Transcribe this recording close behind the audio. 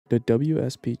The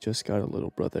WSP just got a little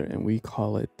brother, and we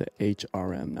call it the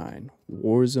HRM-9.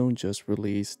 Warzone just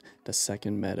released the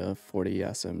second meta for the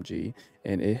SMG,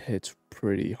 and it hits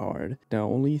pretty hard. The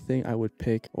only thing I would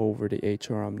pick over the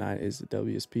HRM-9 is the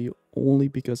WSP, only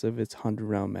because of its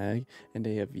 100-round mag, and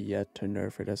they have yet to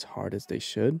nerf it as hard as they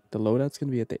should. The loadout's going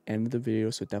to be at the end of the video,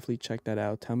 so definitely check that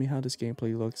out. Tell me how this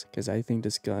gameplay looks, because I think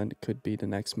this gun could be the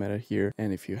next meta here.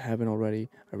 And if you haven't already,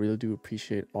 I really do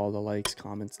appreciate all the likes,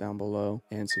 comments down below,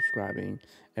 and subscribing.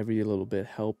 Every little bit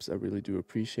helps. I really do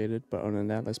appreciate it. But other than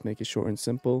that, let's make it short and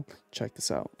simple. Check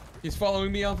this out. He's following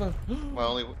me, Alpha. my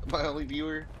only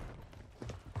viewer.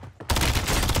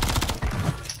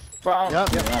 Yep.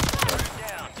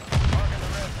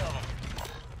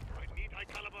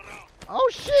 Oh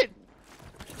shit!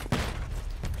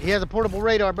 He has a portable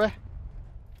radar, bruh.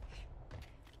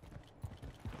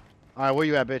 Alright, where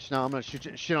you at, bitch? Now I'm gonna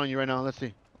shoot shit on you right now. Let's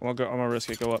see. I'm gonna risk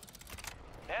it. Go up.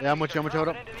 Yeah, how much? Hold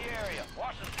up.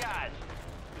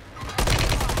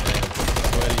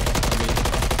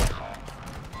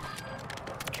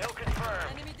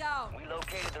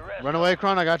 Run away,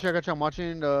 Kron. I got you. I'm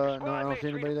watching. No, I don't see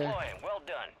anybody there. Well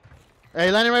done. Hey,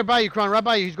 landing right by you, Kron. Right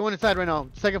by you. He's going inside right now.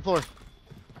 Second floor.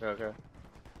 Okay.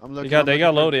 I'm looking. They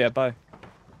got loaded yet. Bye.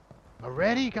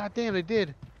 Already? Goddamn, they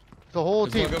did. It's the whole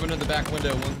team. One up into the back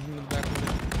window. One into the back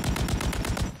window.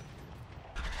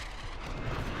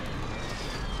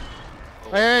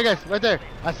 Hey, guys, right there.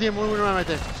 I see him moving around right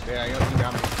there. Yeah, he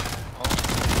got me. Oh,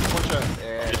 one shot.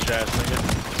 Yeah. Good shot, nigga.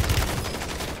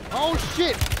 Oh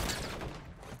shit!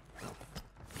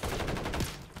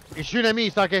 He's shooting at me,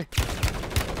 Sake.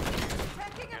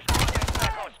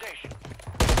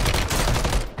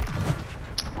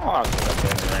 Oh, that's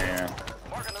up there.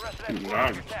 Marking the rest of that squad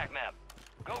on your attack map.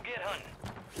 Go get hunting.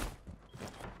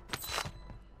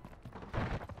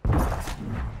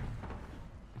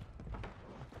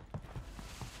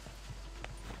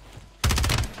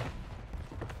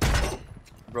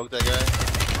 Broke that guy.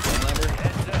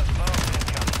 Heads up, bombs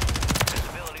incoming.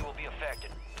 Visibility will be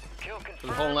affected. Kill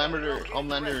confirmed. There's a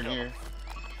Homelander in here.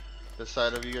 This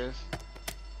side of you guys.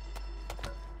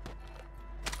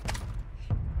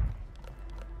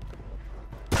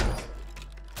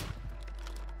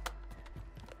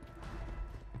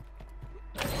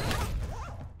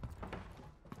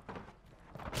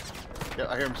 Yeah,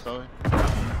 I hear him snowing.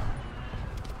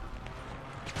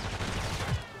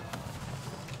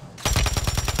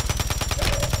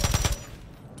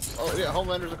 Oh yeah,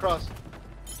 Homelander's across.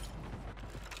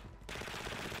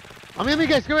 I'm in,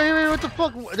 guys. Come here. What the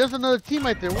fuck? There's another team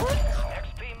right there. What?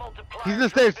 He's in the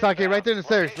stairs, Sake. Right there in the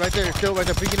stairs. Right there. Still right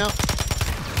there, peeking out.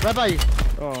 Right by you.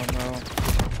 Oh no.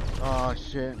 Oh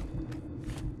shit.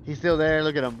 He's still there.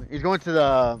 Look at him. He's going to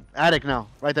the attic now.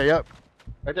 Right there. Yep.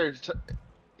 Right there.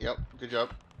 Yep. Good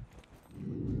job.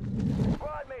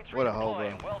 What a hoe,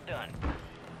 bro. Well done.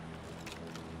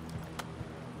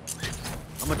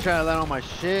 I'm gonna try to land on my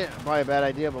shit. Probably a bad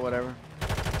idea, but whatever.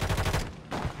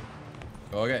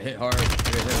 Oh, I got hit hard.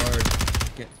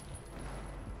 Can't.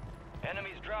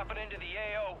 Enemies dropping into the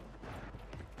AO.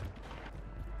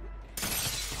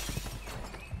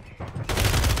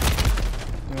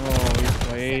 Oh, you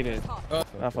played it. Oh.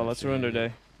 Alpha, let's ruin their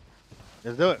day.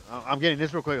 Let's do it. I'm getting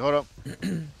this real quick. Hold up.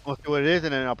 I'll see what it is,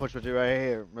 and then I'll push with you right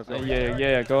here.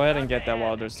 Yeah. Go ahead and get that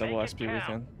while there's double SP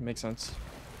weekend. Makes sense.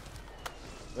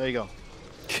 There you go.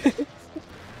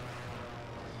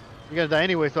 You guys die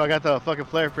anyway, so I got the fucking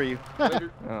flare for you.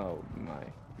 Oh my.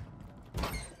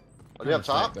 Are they up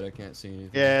top? But I can't see anything.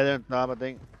 Yeah, they're on top, I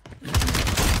think.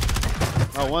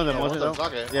 Oh, one of them wasn't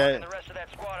it? Yeah. The rest of that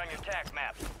squad on your attack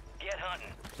map. Get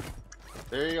hunting.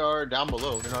 They are down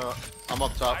below. I'm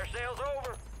up top. Fire sales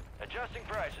over. Adjusting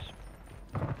prices.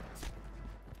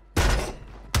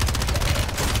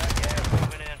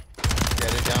 Yeah,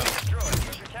 they're down. Destroy.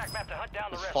 Use your attack map to hunt down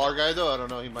the This rest. far guy though, I don't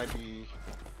know. He might be.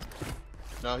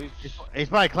 No, He's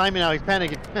probably climbing out. He's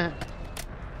panicking.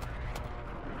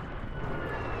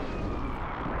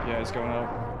 Yeah, it's going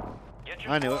up. Get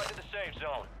your I knew squad it. to the safe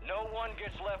zone. No one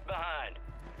gets left behind.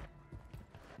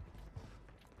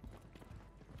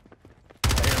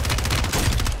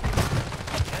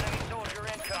 Enemy soldier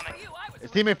incoming. His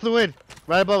teammate flew in.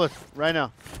 Right above us. Right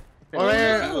now. Oh, right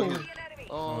here.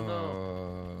 Oh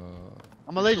no.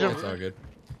 I'm a laser. It's all good.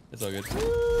 It's all good.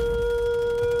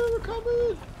 We're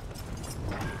coming.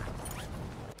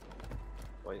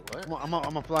 Wait, what? I'm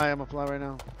gonna fly right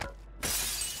now.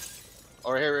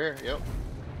 Oh, right here. Yep.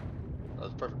 That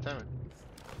was perfect timing.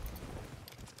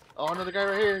 Oh, another guy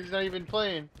right here. He's not even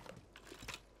playing.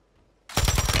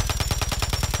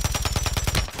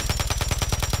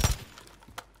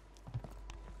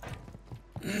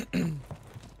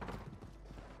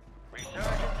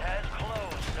 Resurgence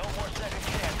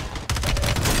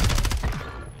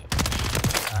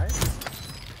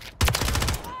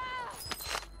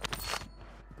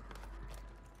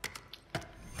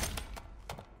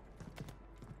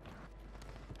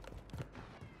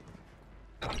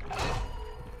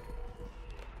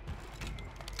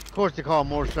Of course they call him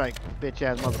more strike, bitch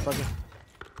ass motherfucker.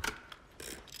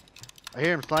 I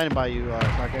hear him sliding by you, Sake.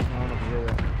 I don't know if you hear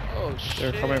that. Oh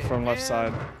shit. They're coming from left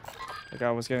side. Like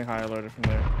I was getting high alerted from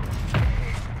there.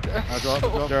 I'll go up, go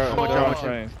up. They're I'm gonna on jump. the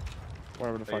train.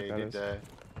 Wherever the fuck Yeah, that you is. did that.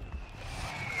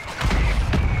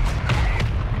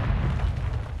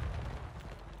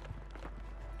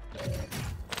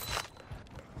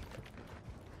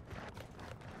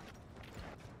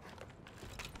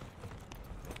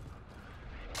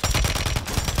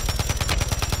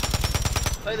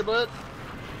 Later, bud.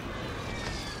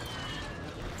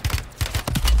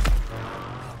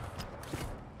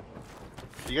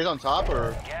 You guys on top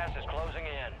or? Gas is closing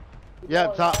in. Yeah,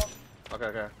 top. Okay,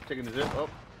 okay. Taking the zip. Oh.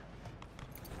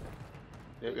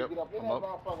 Yep, yep. I'm up.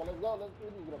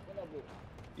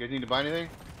 You guys need to buy anything?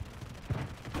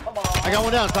 I got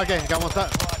one down, Sake. I got one top.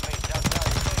 Squad mates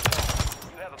outside the safe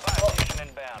zone. You have a buy station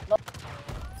inbound.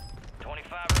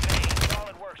 25 remaining.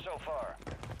 Solid work so far.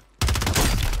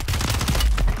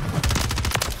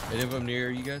 Any of them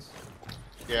near you guys?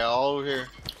 Yeah, all over here.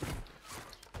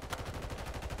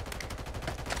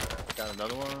 Got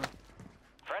another one.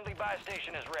 Friendly buy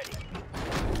station is ready.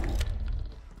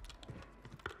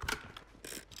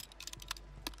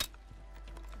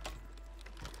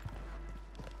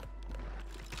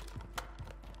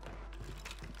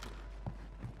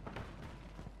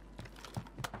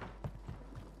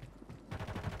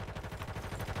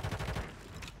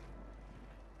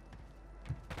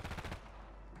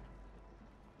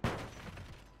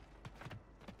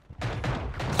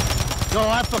 No,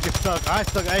 I fucking suck. I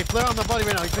suck. Hey, flare on my body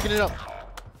right now. He's picking it up.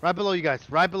 Right below you guys.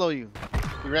 Right below you.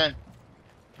 He ran.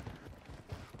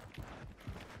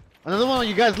 Another one on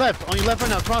you guys left. On your left right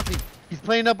now, crossing. He's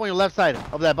playing up on your left side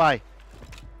of that buy.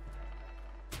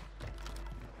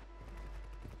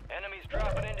 Enemies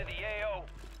dropping into the AO.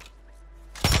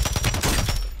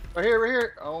 Right here, right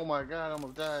here. Oh my god, I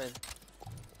almost died.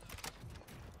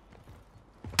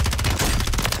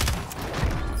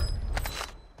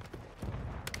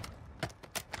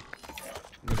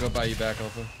 I'm gonna go buy you back,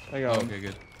 Alpha. I got him. Okay,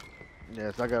 good.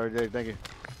 Yes, I got it right there. Thank you.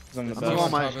 He's on the I'm He's gonna best. go on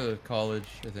on my- top of college,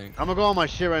 I think. I'm gonna go on my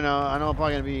shit right now. I know I'm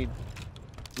probably gonna be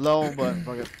low, but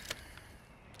fuck it.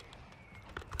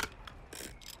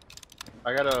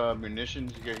 I got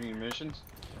munitions. You guys need munitions?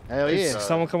 Hell yeah.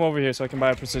 Someone come over here so I can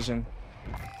buy a precision.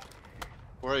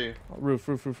 Where are you? Roof,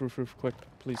 quick,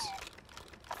 please.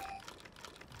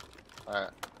 Alright.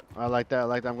 I like that. I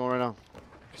like that. I'm going right now.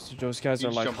 So those guys You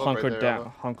are just like jump up right hunkered there, down, Alpha.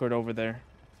 hunkered over there.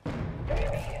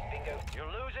 You're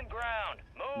losing ground.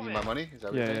 You Move need it. my money? Is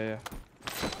that what Yeah, you're yeah, saying?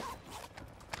 yeah.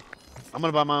 I'm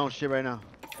gonna buy my own shit right now.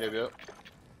 Yep, yep.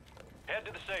 Head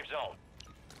to the safe zone.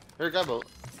 Heard a guy below.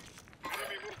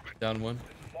 Down one.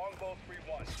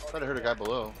 I thought I heard a guy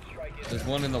below. There's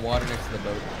one in the water next to the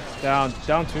boat. Down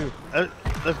two.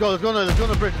 Let's go. Let's go on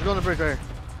the bridge. Let's go on the bridge right here.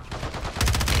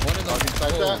 One in the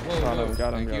inside that?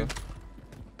 Got him, Thank you.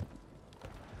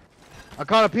 I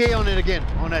caught a PA on it again.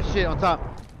 On that shit on top.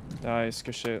 Nice,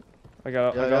 good shit. I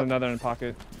got Yeah. another in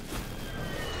pocket.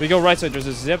 We go right side. There's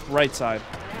a zip right side.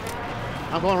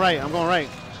 I'm going right. I'm going right.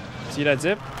 See that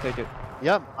zip? Take it.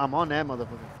 Yep. I'm on that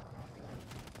motherfucker.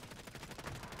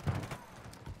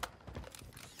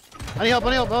 I need help. I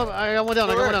need help. Oh, I got one down.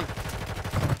 I got one down.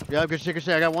 Yeah, good shit. Good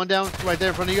shit. I got one down right there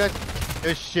in front of you guys.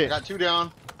 Good I shit. got two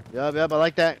down. Yep. Yep. I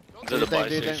like that. To the buy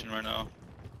Do your thing. station right now.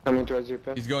 Coming towards you,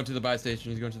 Pep. He's going to the buy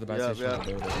station. He's going to the buy Yeah, station. yeah. on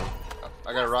the boat, I think.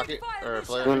 I got a rocket or a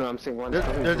flare. No, no, I'm seeing one.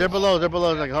 They're below. They're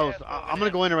below like host. I'm gonna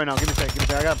go in there right now. Give me a sec. Give me a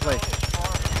sec. I gotta play.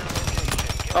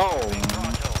 Oh,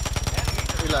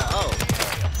 He like, oh,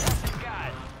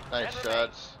 Guys, nice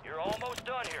shots. you're almost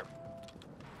done here.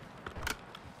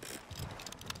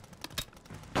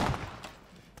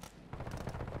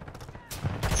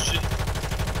 Shit.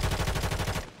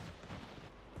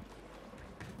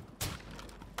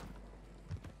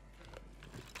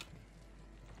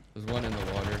 There's one in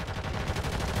the water.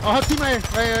 Oh, team right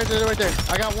here. Right there.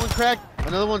 I got one crack.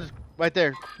 Another one's right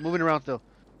there. Moving around still.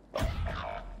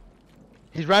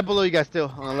 He's right below you guys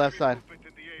still on the left side.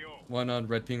 One on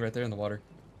red ping right there in the water.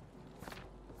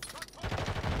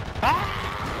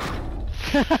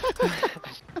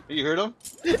 You heard him?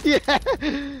 Yeah.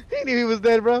 He knew he was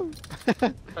dead, bro.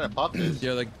 Trying to pop this.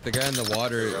 Yeah, like the guy in the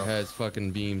water has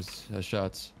fucking beams,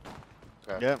 shots.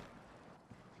 Okay. Yep.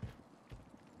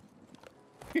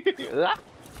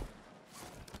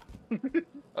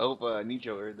 I hope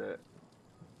Nicho heard that.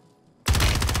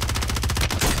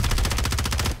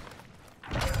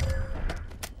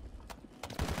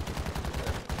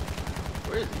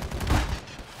 Where is he?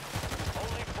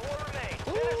 Only 4 remain.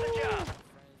 Finish the job.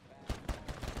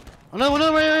 Another one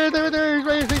right there. He's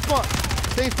right here. Same spot.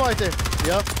 Same spot right there.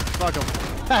 Yep. Fuck him.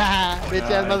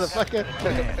 Bitch ass motherfucker.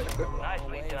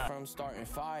 Nicely done. From starting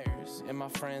fires in my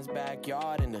friend's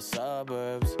backyard in the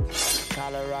suburbs.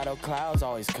 Colorado clouds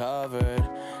always covered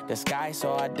the sky,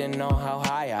 so I didn't know how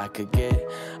high I could get.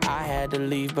 I had to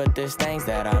leave, but there's things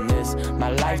that I miss.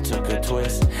 My life took a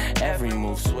twist. Every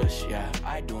move swish, yeah,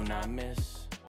 I do not miss.